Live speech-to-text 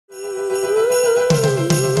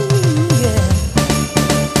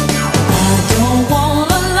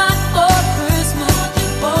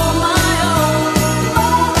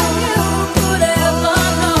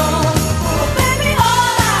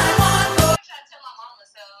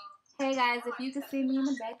Hey guys, if you can see me in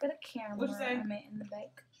the back of the camera, What'd you say? I'm in the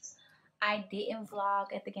back. I didn't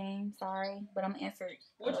vlog at the game, sorry, but I'm answering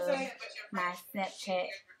my Snapchat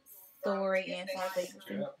story and stuff.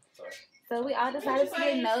 So we all decided to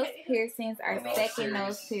get nose piercings, our second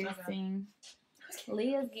nose piercing.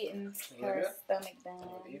 Leah's getting her stomach done.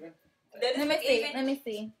 Let me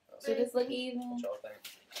see. Should this look even?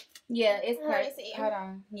 Yeah, it's perfect. Hold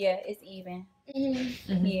on. Yeah, it's even.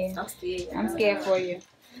 Yeah. I'm scared for you.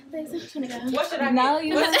 What should I get?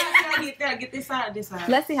 You what should I get this side or this side?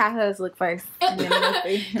 Let's see how hers look first. And then we'll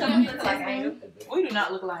see. We do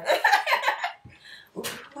not look alike.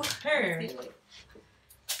 Her.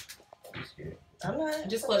 I'm not.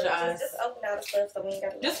 Just close your eyes. Just open all the stuff so we ain't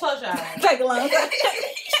got to. Just close your eyes. Take a long time.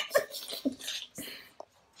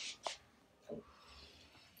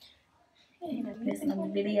 Pissing on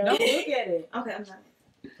the video. Don't look at it. Okay, I'm sorry.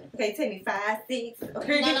 Okay, take me 5, 6.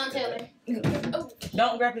 Okay. No, don't tell her. Oh.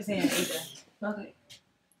 Don't grab his hand either. Okay.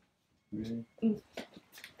 You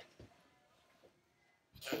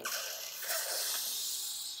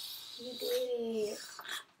did it.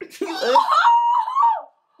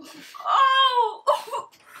 Oh!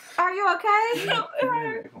 Are you okay? No, it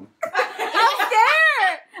hurt. I'm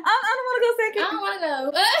scared. I don't want to go second. I don't want to go.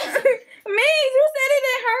 Me, you said it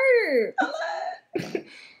didn't hurt.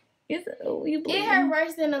 It hurt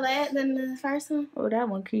worse than the first one. Oh, that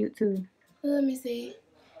one cute too. Let me see.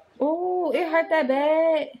 Oh, it hurt that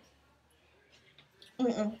bad.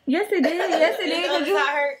 Yes, it did. Yes, it did.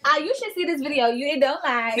 Did You should see this video. It don't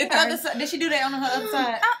lie. Did the other side? Did she do that on her other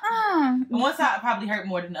side? One side probably hurt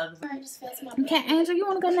more than the other side. I just felt my Okay, Angel, you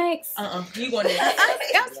want to go next? You go next.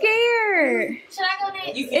 I'm scared. Should I go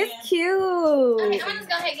next? It's cute. Okay, I'm just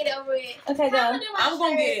gonna get it over with. Okay, go. I'm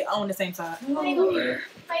gonna get it on the same side.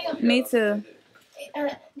 Me too.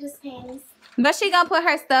 Just hands. But she gonna put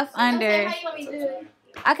her stuff under. Okay, how you want me to do it?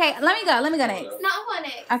 Okay, let me go. Let me go next. No, I'm going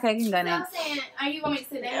next. Okay, you can go So next. I'm saying, are you want me to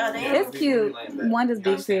sit down? It's cute. One just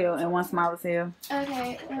big tail and one smaller tail.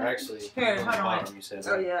 Okay. Actually, Here, on the hold on. bottom you said.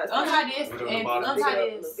 Oh yeah. Untie this and untie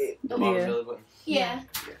this. The bottom belly button. Yeah.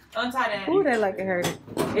 Untie that. Ooh, that like it hurt. It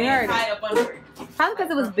hurt. Tie it up under it. Probably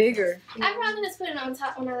because it was bigger. I probably just put it on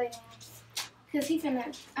top when I lay down. Cause he finna.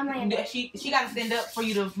 I'm laying down. She gotta stand up for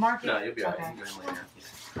you to mark it. No, you'll be alright. Okay.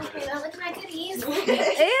 Okay, now look at my goodies. Ew,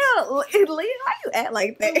 Leah, why you act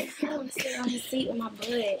like that? I want to sit on his seat with my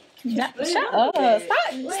butt. Shut up.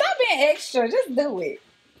 Stop being extra. Just do it.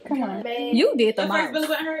 Come on. You did the Your first most. belly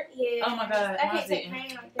button hurt? Yeah. Oh my god. I Mine's can't take eating. pain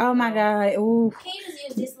like that. Oh my god. Ooh. Can you just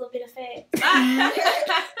use this little bit of fat?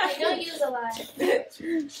 Like, don't use a lot.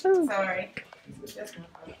 Sorry.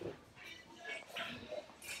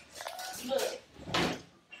 Look.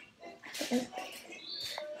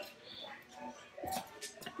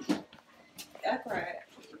 I cried.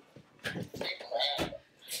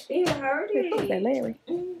 It hurted. That Larry.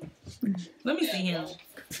 Let me see him.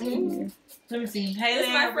 Let me see. Hey, It's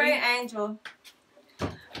Larry. my friend Angel.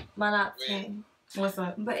 My not friend. What's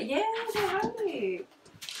up? But yeah, they hurted.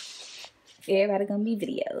 Everybody gonna be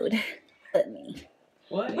videoed. But me.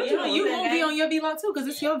 What? What You you gonna be on your vlog too, because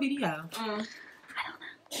it's your video.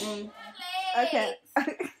 Okay.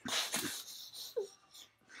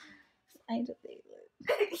 Angel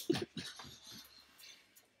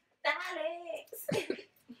Alex.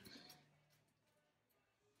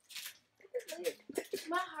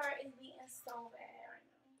 My heart is beating so bad right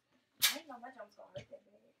now. I didn't know my jump's gonna look that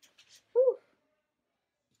bad.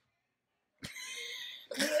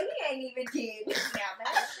 Yeah, he ain't even did.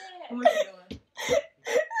 What are you doing?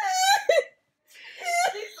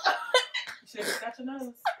 You should have got your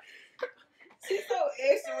nose. She's so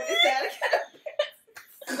extra with this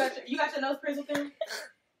out. You got your nose pierced with him?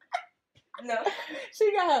 No. She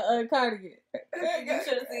got her cardigan. You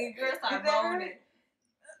should have seen girl start moaning.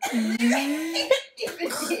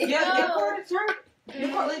 Yeah, your part is hurt. Your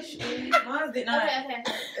part is mine did not. Okay.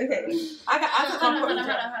 Okay. I took my Hold on.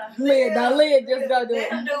 part. Lid, now Lid, just go do Let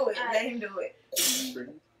it. him do it. Let him do it.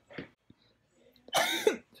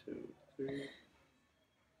 2, 3.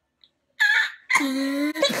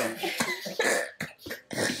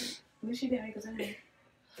 What she did make us in.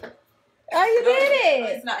 Oh, you did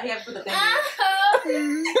it. It's not. He had to put the thing.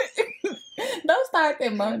 Don't start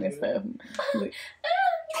that moaning stuff.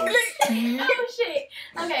 Oh shit.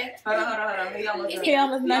 Okay. Hold on. He almost Is He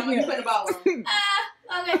almost knocked You me. put the ball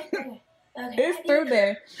on. Okay. It's through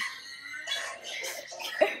there.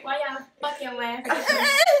 Why y'all fucking laughing?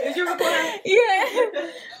 Is you recording?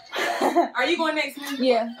 Yeah. Are you going next week?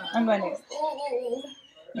 Yeah, I'm going next. Ooh.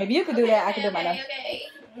 If you could do that, I could do my nose. Okay.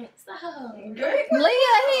 Stop. Leah,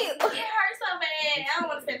 It hurts so bad. I don't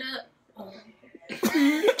want to stand up.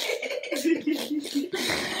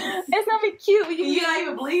 it's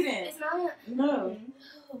bleeding. It's not. No.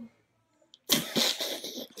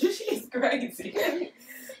 She's crazy.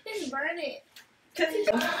 It's burning. Can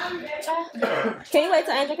you wait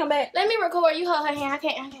till Angel come back? Let me record. You hold her hand. I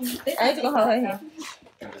can't. Angel gonna hold her hand.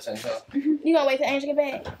 You gonna wait till Angel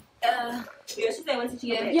get back? Yeah, she said wait till she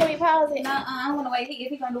get back. You want me to pause it? No, I'm gonna wait. If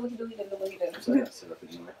he gonna do what he do, he gonna do what he do.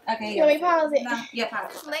 Okay. You want me to pause it? No, yeah,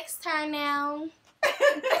 pause. Flex time now. Okay,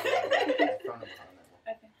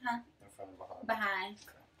 huh? Behind.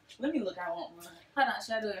 Let me look. I want one. Hold on,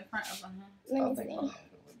 should I do it in front or behind? Let me see.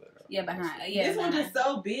 Yeah, behind. Yeah. This one behind. just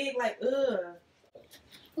so big, like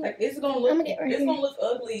like it's gonna look. I'm gonna get right it's here. gonna look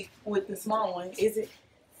ugly with the small one. Is it?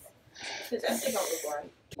 That shit don't look right.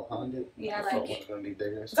 Behind it? Yeah, I I like thought it. one's gonna be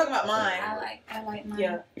bigger. I'm talking about mine. I like mine.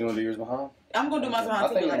 Yeah, You wanna do yours behind? I'm gonna do mine I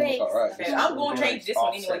behind think too. it Like, Thanks. looks alright. okay, I'm gonna change this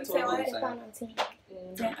one anyway to So a I little. just found on 10.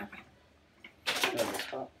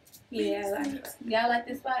 Yeah, I like it. Y'all like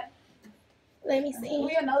this spot? Let me see. Who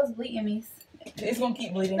your nose bleeding, miss? It's gonna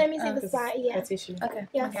keep bleeding. Let me see the spot. Yeah. A tissue. Okay.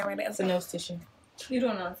 Yeah. Okay, right there. It's a nose tissue. You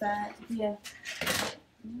doing it on the side? Yeah.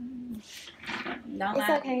 Don't It's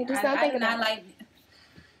lie. okay. Just don't think about it. like.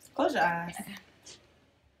 Close your eyes.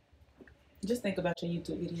 Just think about your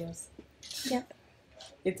YouTube videos. Yep.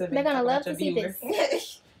 It's a They're gonna love your to see viewers.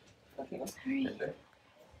 this. Okay. Alright.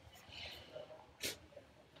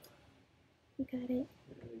 You got it.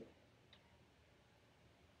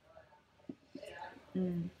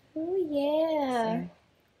 Mm. Oh yeah.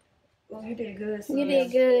 Oh, you did good. You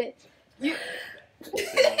did good.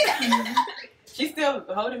 She's still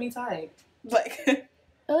holding me tight. Like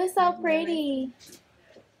Oh, it's so pretty.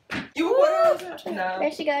 you would. No.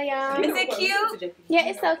 There she go, y'all. Is it cute? Yeah,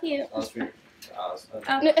 it's so cute.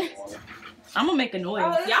 I'm gonna make a noise.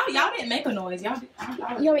 Y'all didn't make a noise. Y'all.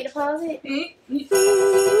 You want me to pause it? Mm-hmm.